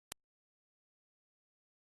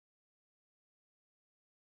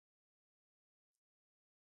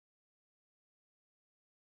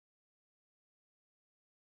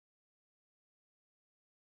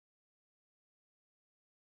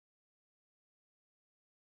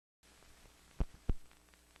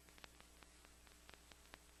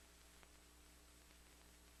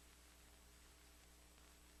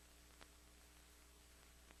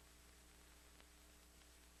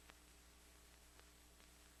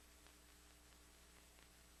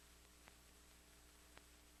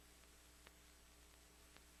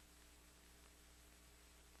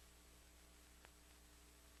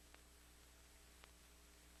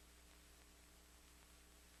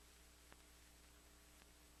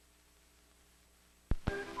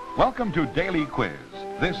Welcome to Daily Quiz.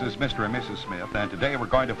 This is Mr. and Mrs. Smith, and today we're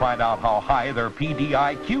going to find out how high their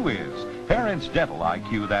PDIQ is. Parents' dental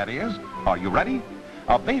IQ, that is. Are you ready?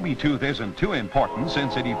 A baby tooth isn't too important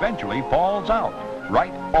since it eventually falls out.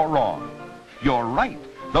 Right or wrong? You're right.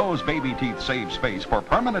 Those baby teeth save space for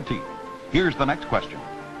permanent teeth. Here's the next question.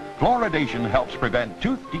 Fluoridation helps prevent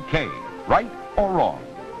tooth decay. Right or wrong?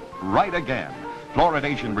 Right again.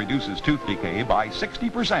 Fluoridation reduces tooth decay by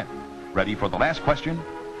 60%. Ready for the last question?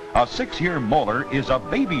 A 6-year molar is a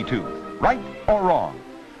baby tooth. Right or wrong?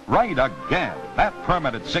 Right again. That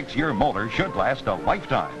permanent 6-year molar should last a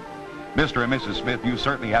lifetime. Mr. and Mrs. Smith, you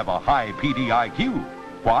certainly have a high PDIQ.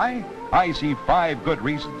 Why? I see 5 good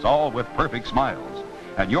reasons, all with perfect smiles.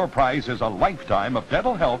 And your prize is a lifetime of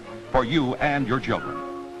dental health for you and your children.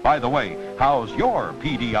 By the way, how's your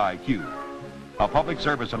PDIQ? A public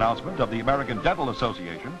service announcement of the American Dental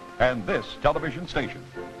Association and this television station.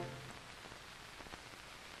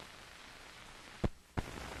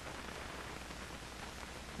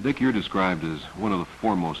 Dick, you're described as one of the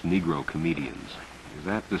foremost Negro comedians. Is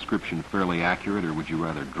that description fairly accurate, or would you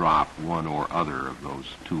rather drop one or other of those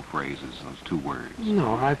two phrases, those two words?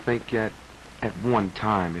 No, I think at one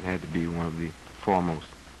time it had to be one of the foremost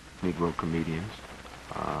Negro comedians.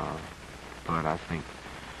 But I think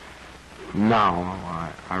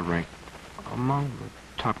now I rank among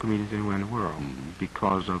the top comedians anywhere in the world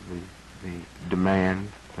because of the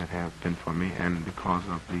demand that have been for me and because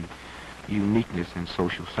of the uniqueness in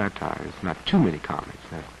social satire. There's not too many comics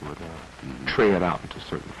that would tread out into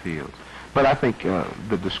certain fields. But I think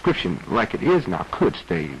the description, like it is now, could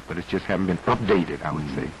stay, but it just haven't been updated, I would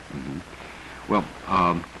say. Well,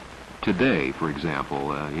 today, for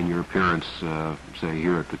example, in your appearance, say,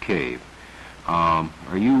 here at the Cave, are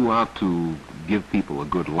you out to give people a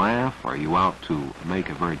good laugh? Are you out to make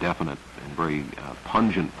a very definite and very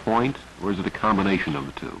pungent point? Or is it a combination of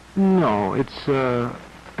the two? No,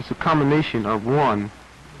 it's a combination of, one,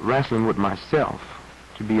 wrestling with myself,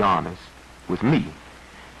 to be honest with me.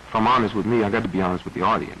 If I'm honest with me, I got to be honest with the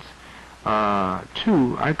audience.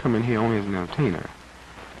 2, I come in here only as an entertainer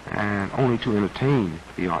and only to entertain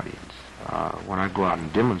the audience. When I go out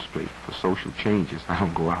and demonstrate for social changes, I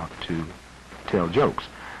don't go out to tell jokes.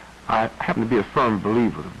 I happen to be a firm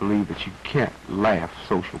believer, believe that you can't laugh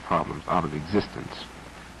social problems out of existence.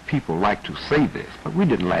 People like to say this, but we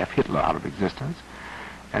didn't laugh Hitler out of existence.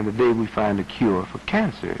 And the day we find a cure for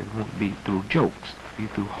cancer, it won't be through jokes. It'll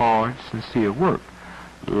be through hard, sincere work.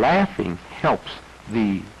 Laughing helps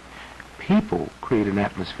the people create an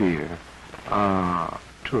atmosphere to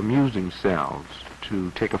amuse themselves,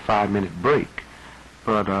 to take a 5-minute break.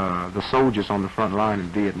 But the soldiers on the front line in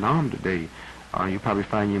Vietnam today, you probably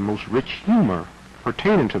find your most rich humor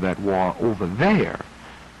pertaining to that war over there,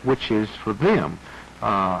 which is for them.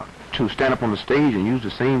 To stand up on the stage and use the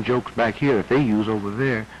same jokes back here that they use over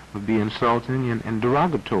there would be insulting and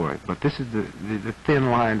derogatory. But this is the thin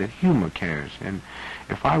line that humor carries. And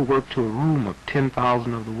if I worked to a room of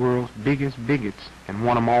 10,000 of the world's biggest bigots and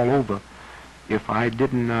won them all over, if I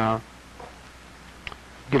didn't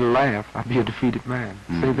get a laugh, I'd be a defeated man.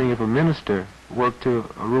 Same thing if a minister worked to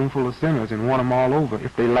a room full of sinners and won them all over.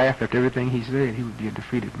 If they laughed at everything he said, he would be a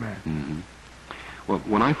defeated man. Well,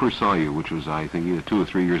 when I first saw you, which was, I think, either 2 or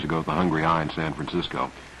 3 years ago at the Hungry Eye in San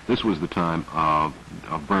Francisco, this was the time of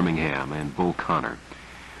Birmingham and Bull Connor.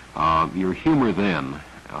 Your humor then,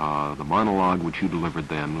 the monologue which you delivered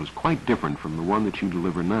then, was quite different from the one that you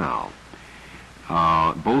deliver now,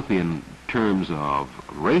 both in terms of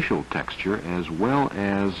racial texture as well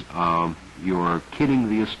as your kidding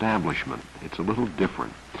the establishment. It's a little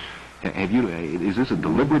different. Is this a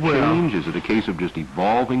deliberate change? Is it a case of just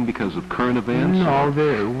evolving because of current events? No,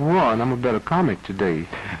 I'm a better comic today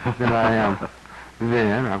than I am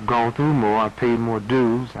then. I've gone through more, I've paid more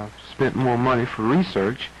dues, I've spent more money for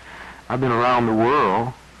research. I've been around the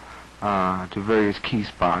world to various key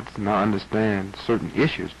spots, and I understand certain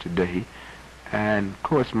issues today. And, of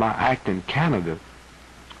course, my act in Canada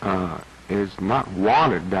is not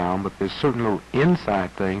watered down, but there's certain little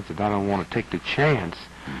inside things that I don't want to take the chance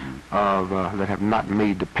of that have not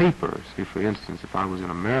made the papers. See, for instance, if I was in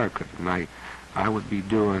America tonight, I would be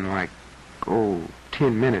doing like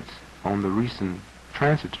 10 minutes on the recent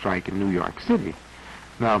transit strike in New York City.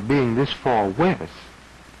 Now, being this far west,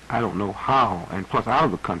 I don't know how, and plus out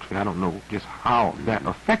of the country, I don't know just how that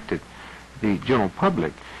affected the general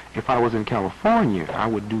public. If I was in California, I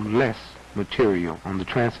would do less material on the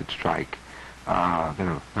transit strike.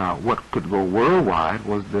 Now, what could go worldwide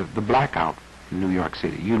was the blackout in New York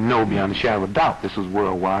City. You know beyond a shadow of a doubt this was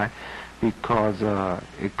worldwide because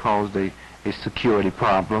it caused a security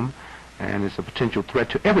problem, and it's a potential threat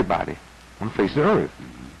to everybody on the face of the earth.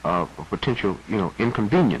 of potential,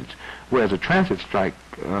 inconvenience. Whereas a transit strike,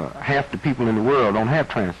 half the people in the world don't have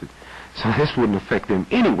transit, so this wouldn't affect them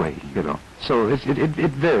anyway. So it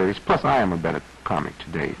varies. Plus, I am a better comic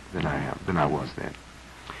today than I was then.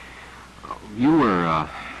 You were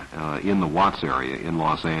in the Watts area in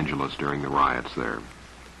Los Angeles during the riots there.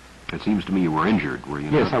 It seems to me you were injured, were you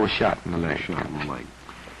not? Yes, I was shot in the leg. Shot in the leg.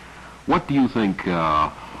 What do you think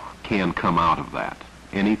can come out of that?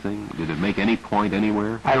 Anything? Did it make any point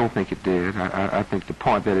anywhere? I don't think it did. I think the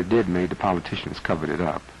point that it did made, the politicians covered it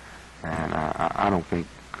up. And I don't think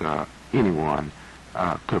anyone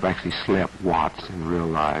could have actually slept Watts and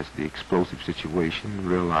realized the explosive situation,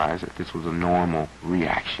 realized that this was a normal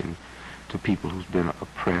reaction to people who's been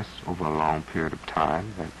oppressed over a long period of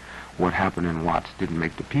time, that what happened in Watts didn't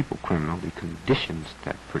make the people criminal. The conditions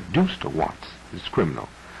that produced a Watts is criminal.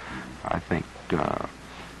 I think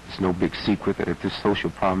it's no big secret that if this social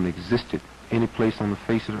problem existed any place on the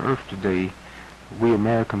face of the earth today, we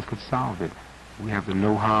Americans could solve it. We have the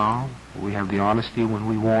know-how, we have the honesty when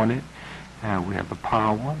we want it, we have the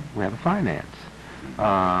power, we have the finance.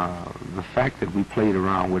 The fact that we played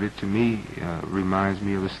around with it, to me, reminds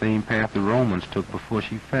me of the same path the Romans took before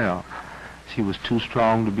she fell. She was too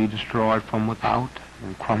strong to be destroyed from without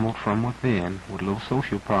and crumbled from within with little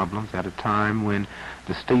social problems at a time when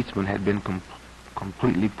the statesmen had been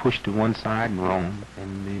completely pushed to one side in Rome,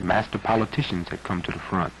 and the master politicians had come to the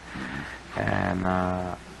front. And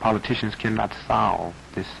politicians cannot solve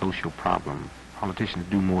this social problem. Politicians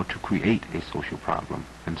do more to create a social problem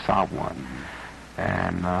than solve one.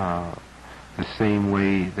 And the same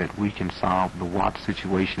way that we can solve the Watts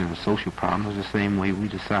situation and the social problem is the same way we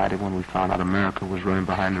decided when we found out America was running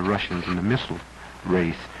behind the Russians in the missile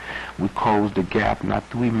race. We closed the gap not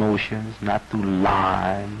through emotions, not through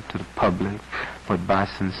lying to the public, but by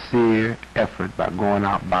sincere effort, by going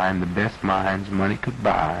out buying the best mines money could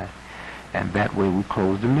buy, and that way we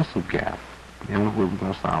closed the missile gap. The only way we're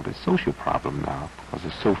going to solve this social problem now, because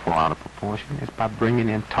it's so far out of proportion, is by bringing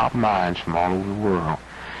in top minds from all over the world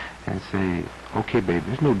and say, okay, baby,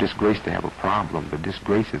 there's no disgrace to have a problem. The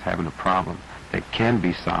disgrace is having a problem that can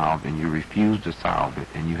be solved, and you refuse to solve it,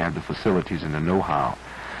 and you have the facilities and the know-how.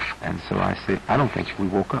 And so I say, I don't think we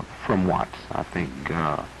woke up from Watts. I think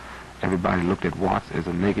everybody looked at Watts as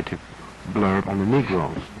a negative blurb on the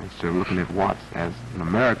Negroes instead of looking at Watts as an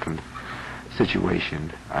American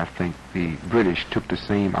situation. I think the British took the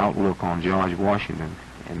same outlook on George Washington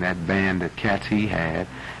and that band of cats he had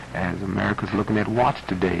as America's looking at Watts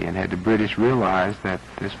today, and had the British realized that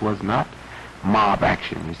this was not mob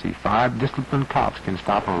action. You see, 5 disciplined cops can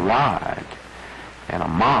stop a riot and a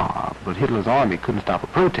mob, but Hitler's army couldn't stop a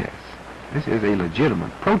protest. This is a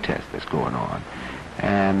legitimate protest that's going on.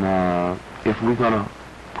 And if we're going to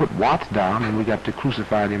put Watts down, then we got to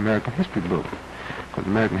crucify the American history book. Because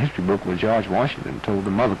the American history book was George Washington told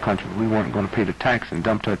the mother country we weren't going to pay the tax and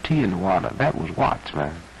dumped our tea in the water. That was Watts,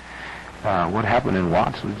 man. What happened in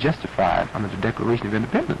Watts was justified under the Declaration of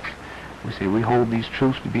Independence. We say we hold these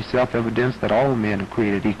truths to be self-evidence that all men are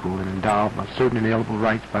created equal and endowed by certain inalienable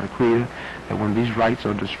rights by the Creator, that when these rights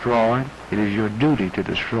are destroyed, it is your duty to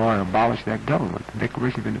destroy and abolish that government. The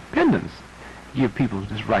Declaration of Independence gives people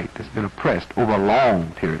this right that's been oppressed over a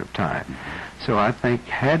long period of time. So I think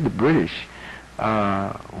had the British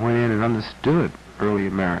went in and understood early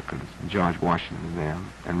Americans, George Washington and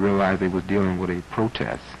them, and realized they was dealing with a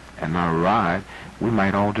protest and not a riot, we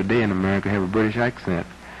might all today in America have a British accent.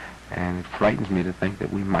 And it frightens me to think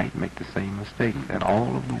that we might make the same mistake that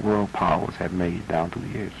all of the world powers have made down through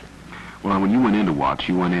the years. Well, when you went into Watts,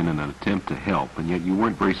 you went in an attempt to help, and yet you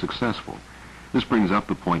weren't very successful. This brings up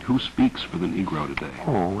the point, who speaks for the Negro today?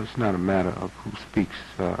 Oh, it's not a matter of who speaks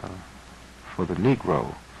for the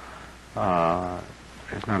Negro.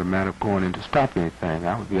 It's not a matter of going in to stop anything.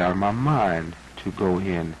 I would be out of my mind to go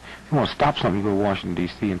in. If you want to stop something, you go to Washington,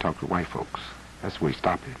 D.C. and talk to white folks. That's the way you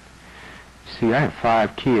stop it. See, I have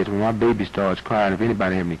 5 kids. When my baby starts crying, if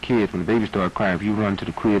anybody have any kids, when the baby starts crying, if you run to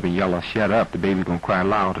the crib and yell, shut up, the baby's going to cry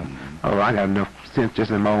louder. Oh, I got enough sense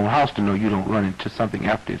just in my own house to know you don't run into something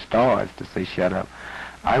after it starts to say shut up.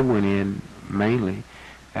 I went in mainly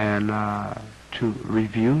and to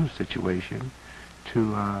review the situation,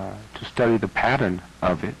 to study the pattern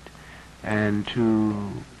of it, and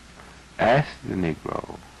to ask the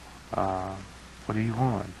Negro, what do you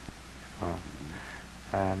want?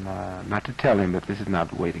 And not to tell him that this is not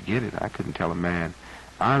the way to get it. I couldn't tell a man.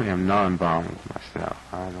 I am non-violent myself.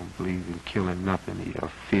 I don't believe in killing nothing, either a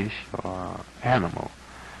fish or animal.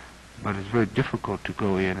 But it's very difficult to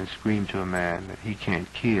go in and scream to a man that he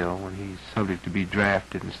can't kill when he's subject to be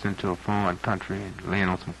drafted and sent to a foreign country and laying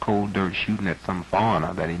on some cold dirt shooting at some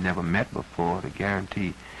foreigner that he never met before to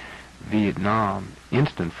guarantee Vietnam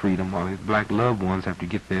instant freedom while his black loved ones have to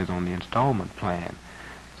get theirs on the installment plan.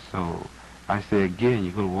 So I say again,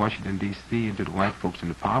 you go to Washington, D.C. and to the white folks in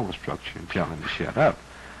the power structure and tell them to shut up.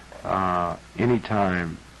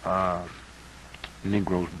 Anytime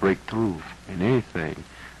Negroes break through in anything,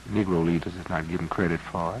 Negro leaders is not given credit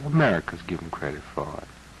for it. America's given credit for it.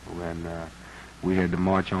 When we had the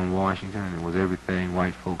March on Washington, and it was everything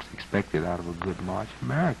white folks expected out of a good march,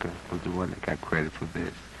 America was the one that got credit for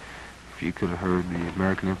this. If you could have heard the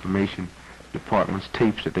American Information Department's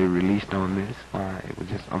tapes that they released on this, it was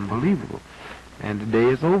just unbelievable. And the day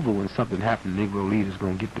is over when something happens, Negro leaders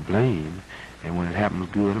going to get the blame. And when it happens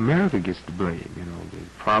good, America gets the blame. You know, the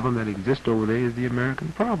problem that exists over there is the American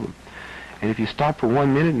problem. And if you stop for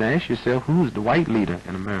 1 minute and ask yourself, who's the white leader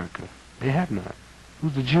in America? They have none.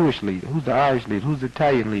 Who's the Jewish leader? Who's the Irish leader? Who's the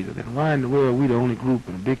Italian leader? Then why in the world are we the only group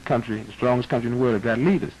in a big country, the strongest country in the world, that got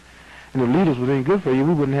leaders? And if leaders was any good for you,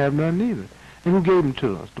 we wouldn't have none either. And who gave them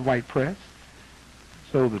to us? The white press.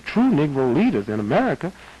 So the true Negro leaders in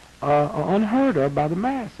America are unheard of by the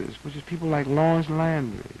masses, which is people like Lawrence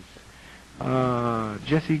Landry,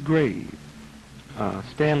 Jesse Graves,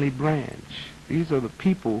 Stanley Branch. These are the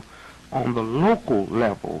people on the local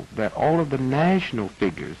level that all of the national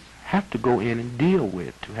figures have to go in and deal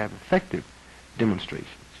with to have effective demonstrations.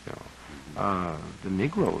 You know. The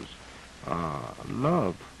Negroes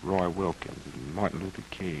love Roy Wilkins, Martin Luther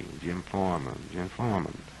King, Jim Foreman,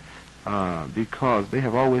 because they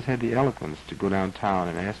have always had the eloquence to go downtown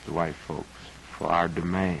and ask the white folks for our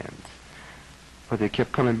demands. But they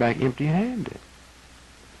kept coming back empty-handed.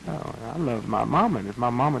 No, I love my mama, and if my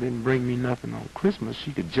mama didn't bring me nothing on Christmas,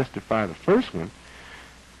 she could justify the first one.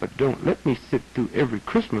 But don't let me sit through every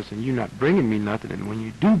Christmas and you not bringing me nothing, and when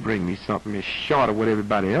you do bring me something it's short of what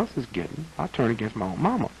everybody else is getting, I turn against my own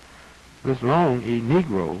mama. This long a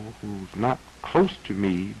Negro who's not close to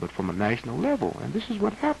me, but from a national level, and this is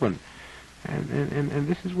what happened. And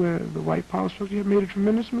this is where the white power structure have made a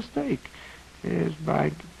tremendous mistake, is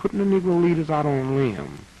by putting the Negro leaders out on a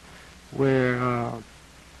limb, where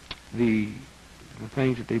the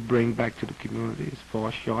things that they bring back to the community is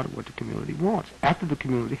far short of what the community wants, after the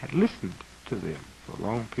community had listened to them for a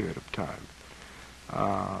long period of time.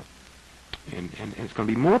 And it's going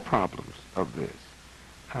to be more problems of this.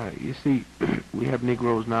 You see, we have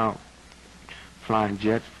Negroes now flying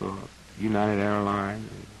jets for United Airlines,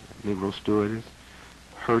 Negro stewardess,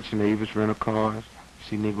 Hertz and Avis rental cars. You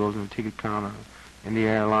see Negroes in the ticket counter, in the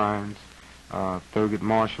airlines. Thurgood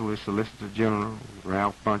Marshall is Solicitor General,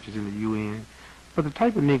 Ralph Bunche is in the UN. But the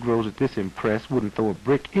type of Negroes that this impressed wouldn't throw a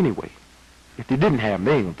brick anyway. If they didn't have them,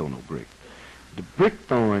 they ain't gonna throw no brick. The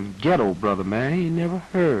brick-throwing ghetto brother, man, he ain't never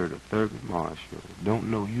heard of Thurgood Marshall. Don't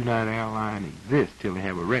know United Airlines exists till they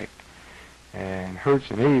have a wreck. And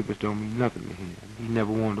Hertz and Avis don't mean nothing to him. He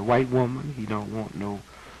never wanted a white woman. He don't want no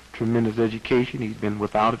tremendous education. He's been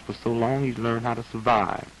without it for so long, he's learned how to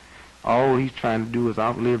survive. All he's trying to do is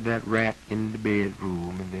outlive that rat in the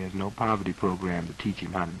bedroom, and there's no poverty program to teach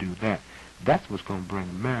him how to do that. That's what's going to bring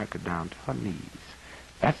America down to her knees.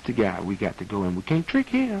 That's the guy we got to go in. We can't trick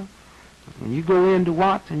him. When you go into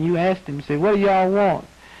Watts and you ask him, you say, what do y'all want?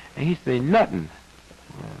 And he say, nothing.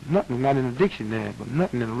 Nothing's not in the dictionary, but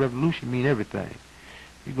nothing in a revolution mean everything.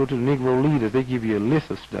 You go to the Negro leaders, they give you a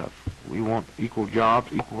list of stuff. We want equal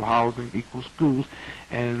jobs, equal housing, equal schools,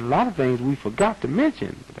 and a lot of things we forgot to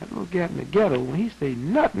mention. But that little guy in the ghetto, when he say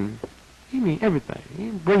nothing, he mean everything. He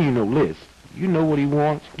ain't bring you no list. You know what he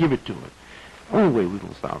wants, give it to him. Only way we're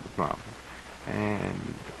going to solve the problem.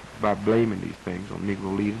 And by blaming these things on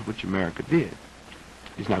Negro leaders, which America did,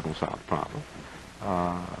 it's not going to solve the problem.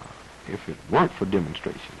 If it weren't for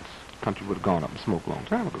demonstrations, the country would have gone up in smoke a long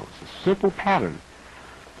time ago. It's a simple pattern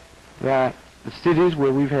that the cities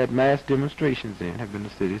where we've had mass demonstrations in have been the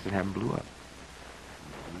cities that haven't blew up.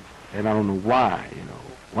 And I don't know why, you know.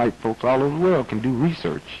 White folks all over the world can do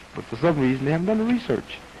research, but for some reason they haven't done the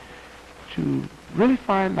research to really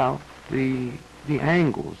find out the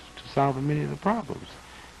angles to solve many of the problems.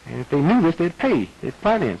 And if they knew this, they'd pay. They'd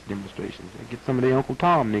finance demonstrations. They'd get some of their Uncle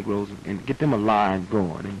Tom Negroes and get them a line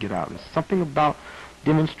going and get out. There's something about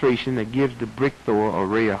demonstration that gives the brick thrower a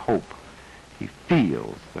ray of hope. He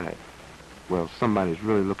feels that, well, somebody's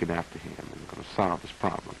really looking after him and going to solve his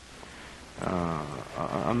problem.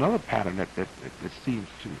 Another pattern that seems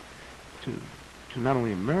to not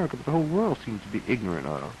only America, but the whole world seems to be ignorant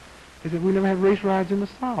of, is that we never had race riots in the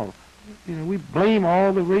South. You know, we blame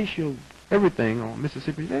all the racial everything on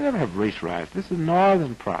Mississippi. They never have race riots. This is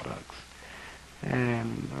northern products.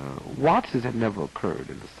 And Watsons had never occurred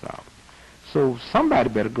in the South. So somebody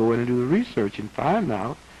better go in and do the research and find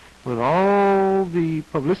out, with all the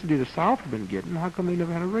publicity the South have been getting, how come they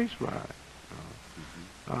never had a race riot?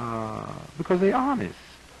 Because they're honest.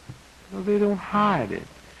 They don't hide it.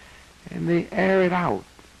 And they air it out.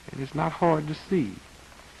 And it's not hard to see.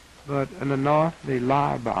 But in the North, they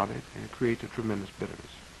lie about it, and it creates a tremendous bitterness.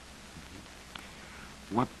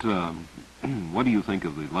 What what do you think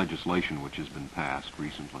of the legislation which has been passed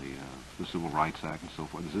recently, the Civil Rights Act and so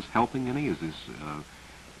forth? Is this helping any? Is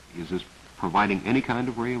this providing any kind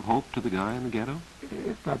of ray of hope to the guy in the ghetto?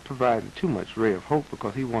 It's not providing too much ray of hope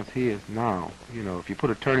because he wants his now. You know, if you put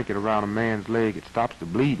a tourniquet around a man's leg, it stops the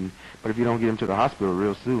bleeding. But if you don't get him to the hospital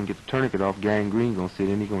real soon, get the tourniquet off, gangrene gonna sit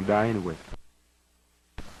in, he's gonna die anyway.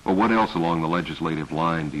 Well, what else along the legislative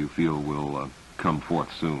line do you feel will come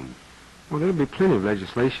forth soon? Well, there'll be plenty of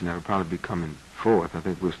legislation that'll probably be coming forth. I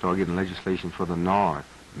think we'll start getting legislation for the North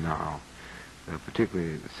now.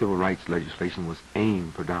 Particularly the civil rights legislation was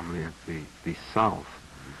aimed predominantly at the South.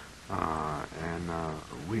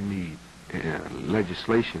 We need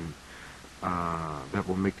legislation that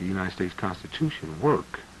will make the United States Constitution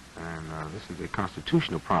work. And this is a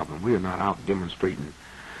constitutional problem. We are not out demonstrating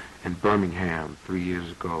in Birmingham 3 years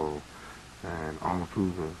ago and all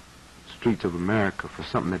through the streets of America for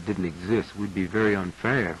something that didn't exist. We'd be very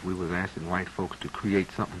unfair if we was asking white folks to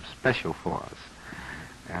create something special for us.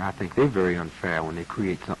 And I think they're very unfair when they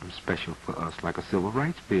create something special for us, like a civil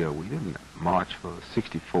rights bill. We didn't march for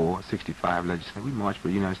 64, 65 legislation. We marched for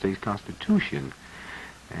the United States Constitution.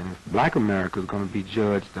 And if black America is going to be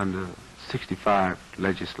judged under 65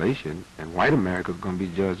 legislation and white America is going to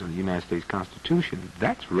be judged under the United States Constitution,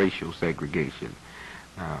 that's racial segregation.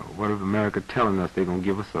 What is America telling us? They're going to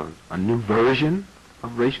give us a new version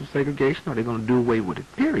of racial segregation, or they're going to do away with it,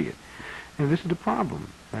 period. And this is the problem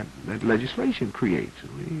that legislation creates.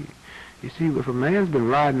 You see, if a man's been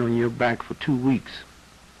riding on your back for 2 weeks,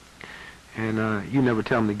 and you never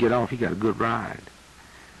tell him to get off, he got a good ride.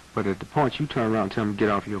 But at the point you turn around and tell him to get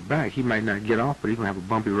off your back, he might not get off, but he's going to have a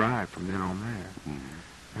bumpy ride from then on there.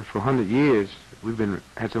 Mm-hmm. And for 100 years, we've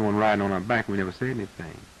had someone riding on our back, and we never said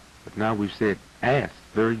anything. But now we've said, ask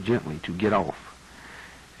very gently to get off.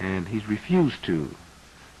 And he's refused to,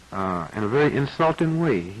 in a very insulting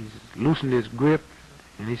way. He's loosened his grip,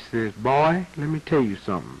 and he says, boy, let me tell you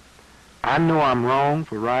something. I know I'm wrong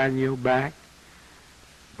for riding your back,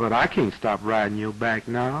 but I can't stop riding your back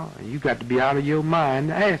now, and you got to be out of your mind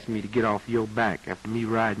to ask me to get off your back after me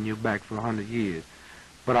riding your back for 100 years.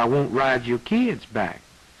 But I won't ride your kids' back.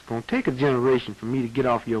 It's going to take a generation for me to get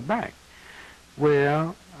off your back.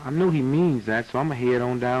 Well, I know he means that, so I'm going to head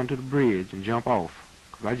on down to the bridge and jump off,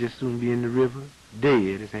 because I just soon be in the river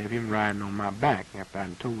dead as have him riding on my back after I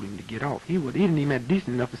told him to get off. He didn't even have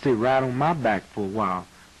decent enough to say ride on my back for a while.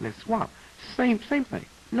 Let's swap. Same thing.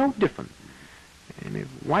 No different. And if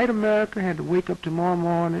white America had to wake up tomorrow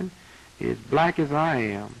morning as black as I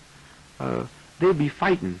am, they'd be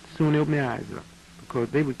fighting soon they open their eyes up, because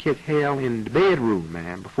they would catch hell in the bedroom,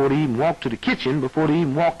 man, before they even walked to the kitchen, before they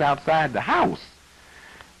even walked outside the house.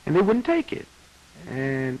 And they wouldn't take it.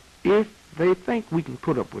 And if they think we can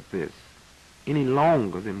put up with this any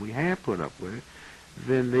longer than we have put up with it,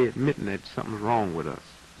 then they're admitting that something's wrong with us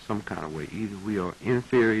some kind of way. Either we are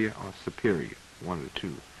inferior or superior, one of the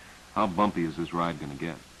two. How bumpy is this ride going to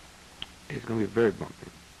get? It's going to be very bumpy.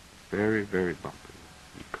 Very, very bumpy.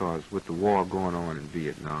 Because with the war going on in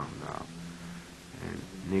Vietnam now, and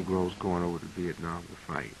Negroes going over to Vietnam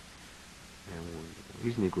to fight, and when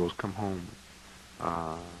these Negroes come home,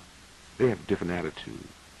 they have a different attitude.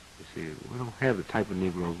 You see, we don't have the type of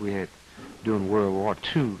Negroes we had during World War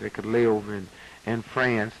II. They could lay over in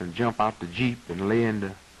France and jump out the Jeep and lay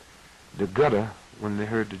in the gutter when they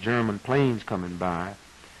heard the German planes coming by,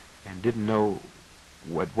 and didn't know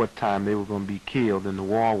what time they were going to be killed, and the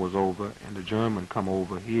war was over, and the German come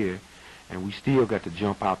over here, and we still got to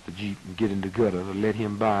jump out the Jeep and get in the gutter to let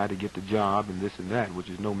him by to get the job and this and that, which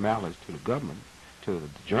is no malice to the government, to the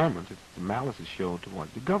Germans. It's the malice is shown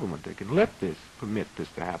towards the government. They can permit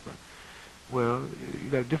this to happen. Well, you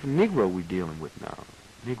got a different Negro we're dealing with now.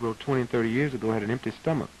 Negro 20 and 30 years ago had an empty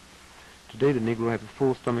stomach. Today the Negro has a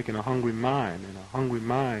full stomach and a hungry mind, and a hungry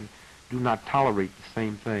mind do not tolerate the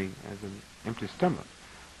same thing as an empty stomach.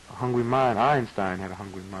 A hungry mind, Einstein had a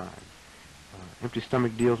hungry mind. Empty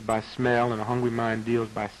stomach deals by smell, and a hungry mind deals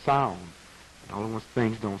by sound. And all of those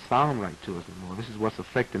things don't sound right to us anymore. This is what's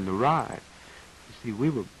affecting the ride. You see, we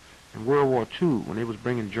were in World War II, when they was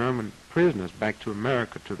bringing German prisoners back to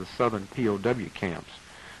America to the southern POW camps.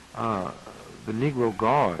 The Negro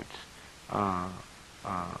guards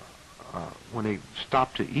when they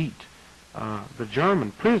stopped to eat, the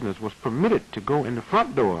German prisoners was permitted to go in the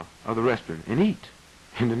front door of the restaurant and eat,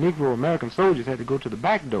 and the Negro American soldiers had to go to the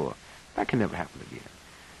back door. That can never happen again.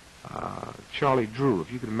 Charlie Drew,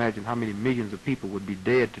 if you could imagine how many millions of people would be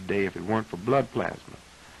dead today if it weren't for blood plasma.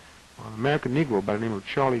 Well, an American Negro by the name of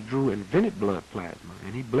Charlie Drew invented blood plasma,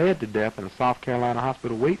 and he bled to death in a South Carolina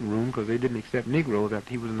hospital waiting room because they didn't accept Negroes after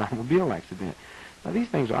he was in an automobile accident. Now, these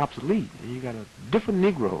things are obsolete, and you got a different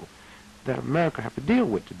Negro that America have to deal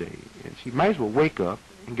with today. And she might as well wake up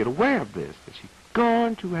and get aware of this, that she's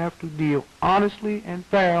going to have to deal honestly and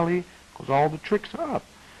fairly because all the tricks are up.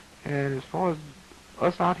 And as far as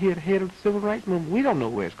us out here at the head of the civil rights movement, we don't know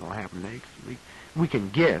where it's going to happen next. We can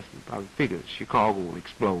guess and probably figure Chicago will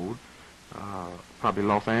explode, probably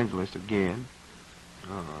Los Angeles again,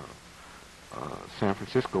 San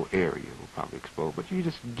Francisco area will probably explode. But you're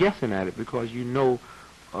just guessing at it because you know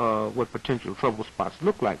what potential trouble spots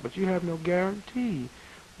look like, but you have no guarantee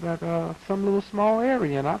that some little small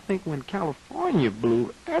area, and I think when California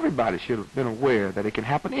blew, everybody should have been aware that it can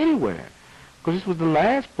happen anywhere, because this was the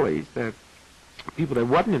last place that people that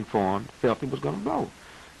wasn't informed felt it was going to blow.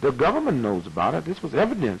 The government knows about it. This was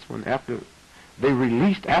evidence when after they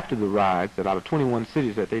released after the riots that out of 21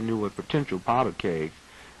 cities that they knew were potential powder kegs,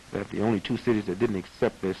 that the only 2 cities that didn't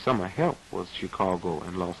accept their summer help was Chicago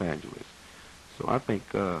and Los Angeles. So I think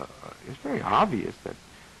it's very obvious that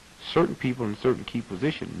certain people in certain key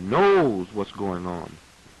positions knows what's going on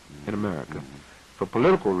in America. For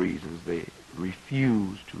political reasons, they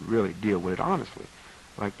refuse to really deal with it honestly.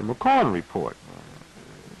 Like the McCoy report.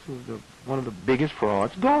 This was one of the biggest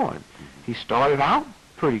frauds going. He started out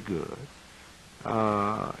pretty good.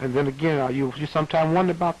 And then again, you sometimes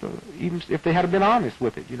wonder about even if they had been honest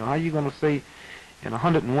with it. You know, how are you going to say in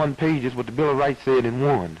 101 pages what the Bill of Rights said in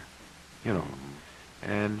 1? You know.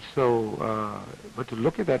 And so, but to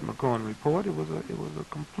look at that McCoy report, it was a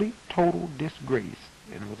complete, total disgrace,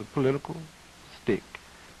 and it was a political stick,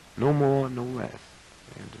 no more, no less.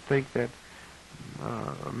 And to think that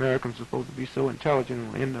Americans are supposed to be so intelligent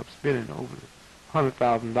and will end up spending over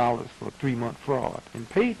 $100,000 for a 3-month fraud and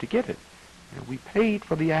paid to get it. And we paid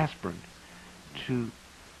for the aspirin to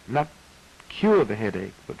not cure the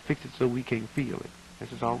headache, but fix it so we can't feel it.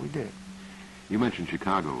 This is all we did. You mentioned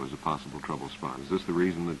Chicago as a possible trouble spot. Is this the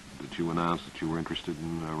reason that you announced that you were interested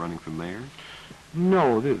in running for mayor?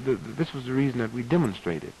 No, this was the reason that we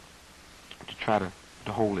demonstrated to try to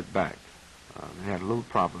hold it back. We had a little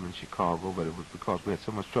problem in Chicago, but it was because we had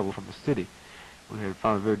so much trouble from the city. We had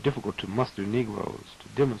found it very difficult to muster Negroes to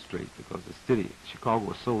demonstrate because the city, Chicago,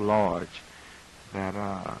 was so large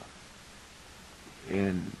that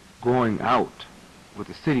in going out with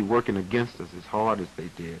the city working against us as hard as they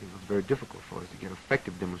did, it was very difficult for us to get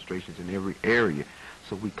effective demonstrations in every area.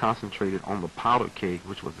 So we concentrated on the powder keg,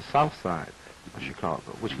 which was the south side of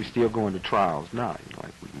Chicago, which we still go into trials now. You know,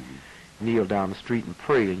 like we kneel down the street and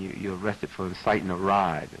pray, and you're arrested for inciting a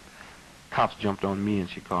riot. And cops jumped on me in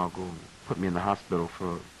Chicago and put me in the hospital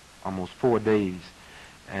for almost 4 days.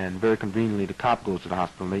 And very conveniently, the cop goes to the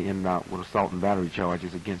hospital, and they end out with assault and battery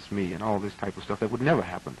charges against me and all this type of stuff that would never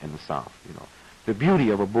happen in the South, you know. The beauty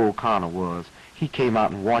of a Bull Connor was he came out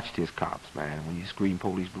and watched his cops, man. When you scream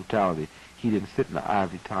police brutality, he didn't sit in the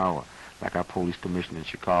ivory tower like our police commissioner in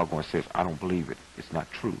Chicago and says, I don't believe it. It's not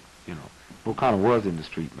true, you know. Bull Connor was in the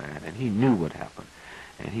street, man, and he knew what happened.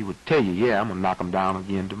 And he would tell you, yeah, I'm going to knock him down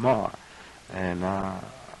again tomorrow. And,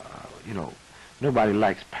 you know, nobody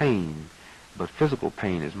likes pain, but physical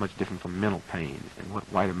pain is much different from mental pain. And what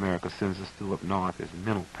white America sends us through up north is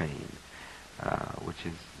mental pain.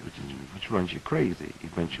 Which runs you crazy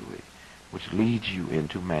eventually, which leads you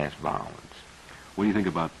into mass violence. What do you think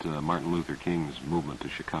about Martin Luther King's movement to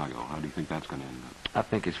Chicago? How do you think that's going to end up? I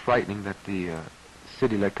think it's frightening that the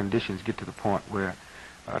city let conditions get to the point where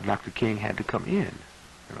Dr. King had to come in.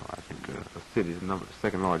 You know, I think a city, the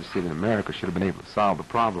second largest city in America, should have been able to solve the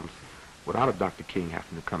problems without a Dr. King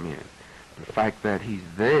having to come in. The fact that he's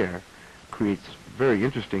there creates very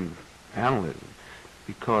interesting analysis,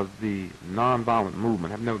 because the nonviolent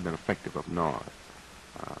movement have never been effective up north.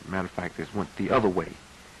 Matter of fact, it went the other way.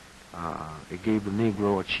 It gave the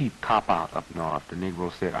Negro a cheap cop-out up north. The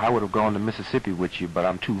Negro said, I would have gone to Mississippi with you, but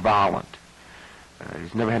I'm too violent.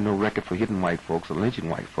 He's never had no record for hitting white folks or lynching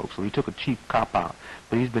white folks, so he took a cheap cop-out.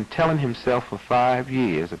 But he's been telling himself for 5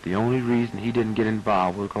 years that the only reason he didn't get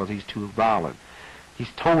involved was because he's too violent.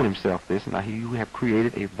 He's told himself this, and now you have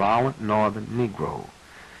created a violent northern Negro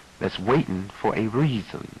that's waiting for a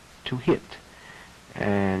reason to hit.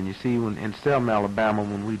 And you see, when in Selma, Alabama,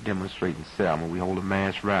 when we demonstrate in Selma, we hold a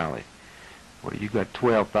mass rally. Well, you got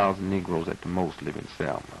 12,000 Negroes at the most live in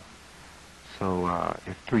Selma. So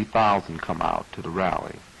if 3,000 come out to the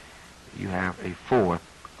rally, you have a fourth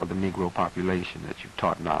of the Negro population that you've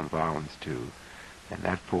taught nonviolence to, and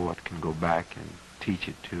that fourth can go back and teach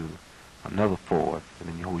it to another fourth, and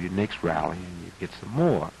then you hold your next rally and you get some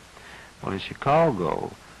more. Well, in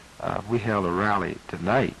Chicago, we held a rally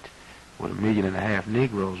tonight with 1.5 million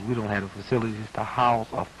Negroes. We don't have the facilities to house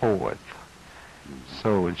a fourth.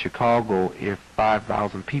 So in Chicago, if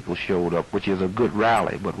 5,000 people showed up, which is a good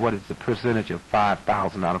rally, but what is the percentage of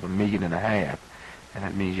 5,000 out of 1.5 million? And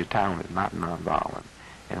that means your town is not nonviolent.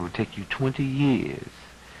 And it would take you 20 years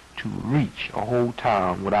to reach a whole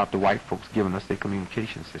town without the white folks giving us their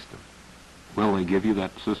communication system. Will they give you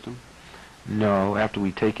that system? No, after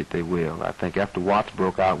we take it, they will. I think after Watts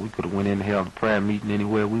broke out, we could have went in and held a prayer meeting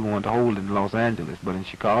anywhere we wanted to hold it in Los Angeles. But in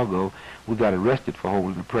Chicago, we got arrested for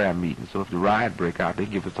holding a prayer meeting. So if the riot break out, they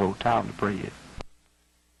give us the whole town to pray it.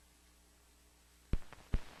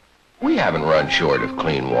 We haven't run short of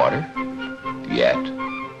clean water yet.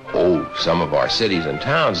 Oh, some of our cities and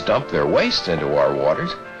towns dump their waste into our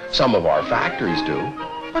waters. Some of our factories do.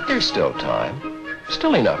 But there's still time.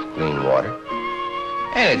 Still enough clean water.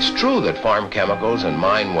 And it's true that farm chemicals and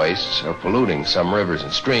mine wastes are polluting some rivers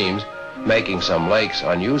and streams, making some lakes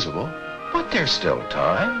unusable. But there's still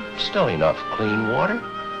time, still enough clean water.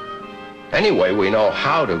 Anyway, we know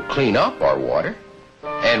how to clean up our water,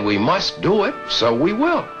 and we must do it, so we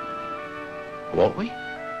will. Won't we?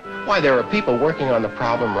 Why, there are people working on the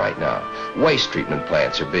problem right now. Waste treatment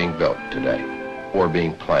plants are being built today, or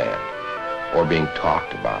being planned, or being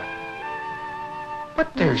talked about.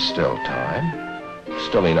 But there's still time.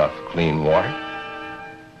 Still enough clean water.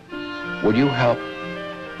 Would you help?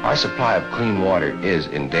 Our supply of clean water is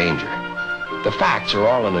in danger. The facts are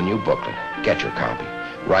all in the new booklet. Get your copy.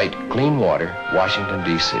 Write Clean Water, Washington,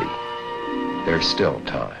 D.C. There's still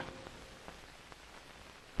time.